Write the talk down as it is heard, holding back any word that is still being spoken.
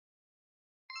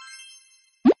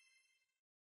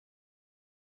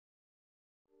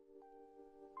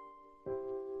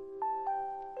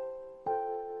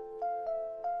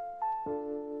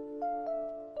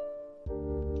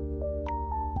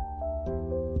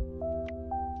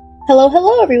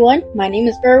Hello everyone, my name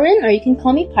is Erwin, or you can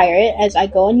call me Pirate as I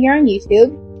go in here on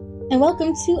YouTube, and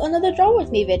welcome to another Draw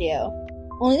With Me video.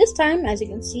 Only this time, as you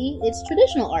can see, it's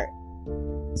traditional art.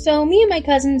 So me and my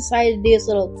cousin decided to do this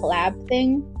little collab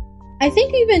thing. I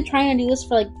think we've been trying to do this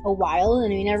for like a while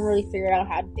and we never really figured out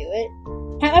how to do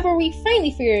it. However, we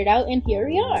finally figured it out and here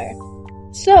we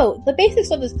are. So, the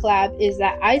basics of this collab is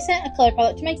that I sent a color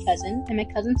palette to my cousin, and my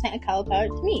cousin sent a color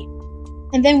palette to me.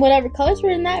 And then whatever colors were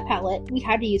in that palette, we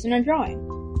had to use in our drawing.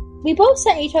 We both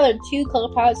sent each other 2 color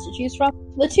palettes to choose from.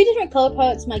 The 2 different color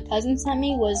palettes my cousin sent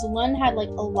me was one had like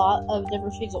a lot of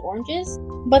different shades of oranges,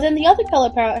 but then the other color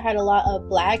palette had a lot of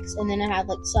blacks, and then it had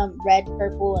like some red,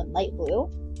 purple, and light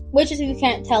blue. Which, if you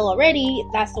can't tell already,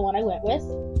 that's the one I went with.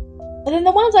 And then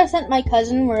the ones I sent my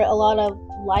cousin were a lot of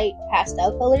light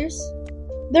pastel colors.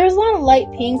 There was a lot of light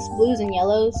pinks, blues, and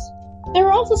yellows. There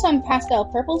were also some pastel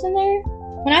purples in there.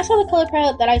 When I saw the color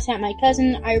palette that I sent my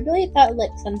cousin, I really thought like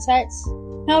sunsets.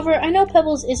 However, I know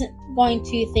Pebbles isn't going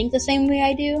to think the same way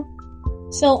I do,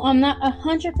 so I'm not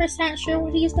 100% sure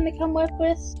what he's going to come up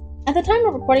with. At the time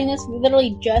of recording this, we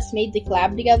literally just made the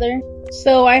collab together,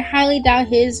 so I highly doubt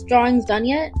his drawing's done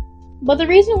yet. But the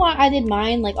reason why I did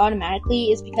mine like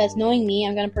automatically is because knowing me,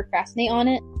 I'm going to procrastinate on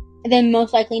it, and then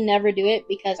most likely never do it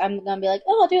because I'm going to be like,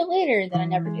 oh, I'll do it later, and then I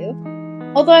never do.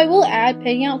 Although I will add,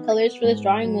 picking out colors for this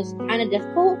drawing was kind of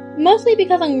difficult, mostly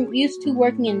because I'm used to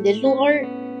working in digital art,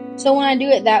 so when I do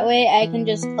it that way, I can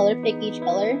just color pick each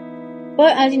color.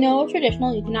 But as you know, with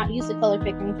traditional, you cannot use the color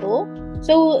picking tool,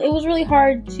 so it was really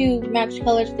hard to match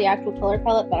colors to the actual color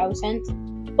palette that I was sent.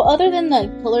 But other than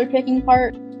the color picking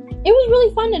part, it was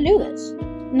really fun to do this.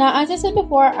 Now, as I said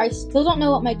before, I still don't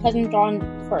know what my cousin drawn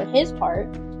for his part,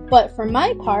 but for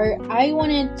my part, I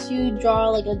wanted to draw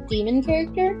like a demon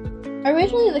character.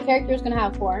 Originally, the character was going to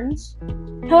have horns.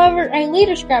 However, I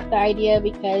later scrapped the idea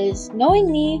because,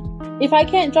 knowing me, if I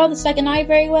can't draw the second eye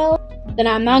very well, then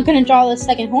I'm not going to draw the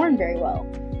second horn very well.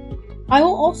 I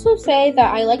will also say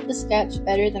that I like the sketch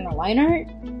better than the line art.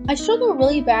 I struggle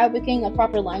really bad with getting the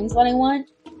proper lines that I want.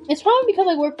 It's probably because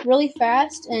I work really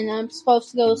fast and I'm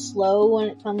supposed to go slow when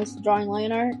it comes to drawing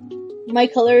line art. My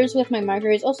colors with my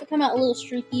markers also come out a little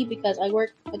streaky because I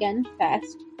work, again,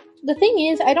 fast. The thing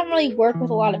is, I don't really work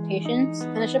with a lot of patience,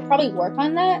 and I should probably work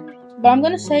on that, but I'm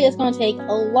going to say it's going to take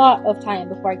a lot of time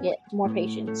before I get more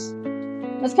patience.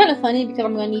 That's kind of funny because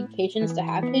I'm going to need patience to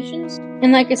have patience,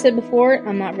 and like I said before,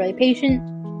 I'm not really patient,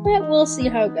 but we'll see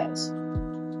how it goes.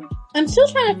 I'm still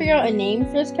trying to figure out a name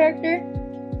for this character.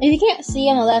 If you can't see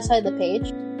on the left side of the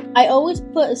page, I always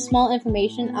put a small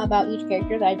information about each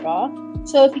character that I draw,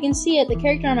 so if you can see it, the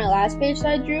character on my last page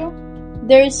that I drew,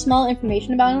 there is small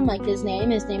information about him, like his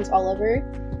name's Oliver,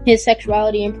 his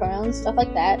sexuality and pronouns, stuff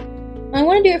like that. I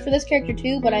want to do it for this character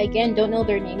too, but I again don't know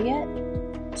their name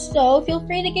yet. So feel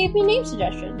free to give me name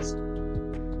suggestions.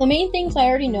 The main things I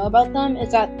already know about them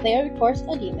is that they are of course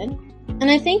a demon, and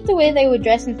I think the way they would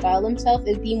dress and style themselves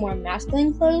is be more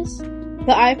masculine clothes,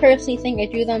 but I personally think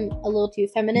I drew them a little too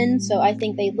feminine, so I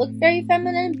think they look very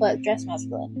feminine but dress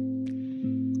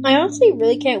masculine. I honestly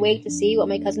really can't wait to see what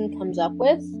my cousin comes up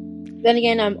with. Then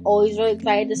again, I'm always really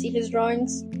excited to see his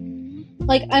drawings.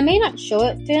 Like, I may not show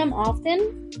it to him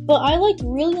often, but I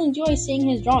really enjoy seeing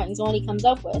his drawings and what he comes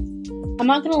up with. I'm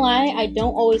not gonna lie, I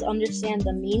don't always understand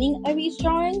the meaning of each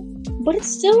drawing, but it's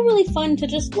still really fun to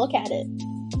just look at it.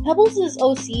 Pebbles'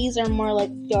 OCs are more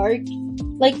dark.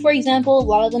 Like, for example, a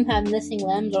lot of them have missing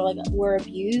limbs or were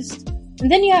abused.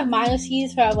 And then you have my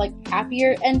OCs who have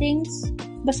happier endings.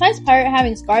 Besides Pirate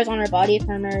having scars on her body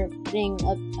from her being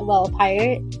a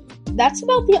pirate, that's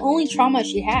about the only trauma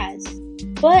she has.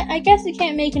 But I guess you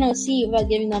can't make an OC without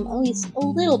giving them at least a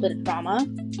little bit of trauma.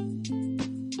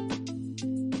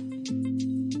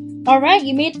 Alright,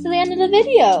 you made it to the end of the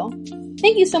video!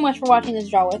 Thank you so much for watching this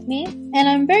draw with me, and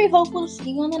I'm very hopeful to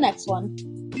see you in the next one.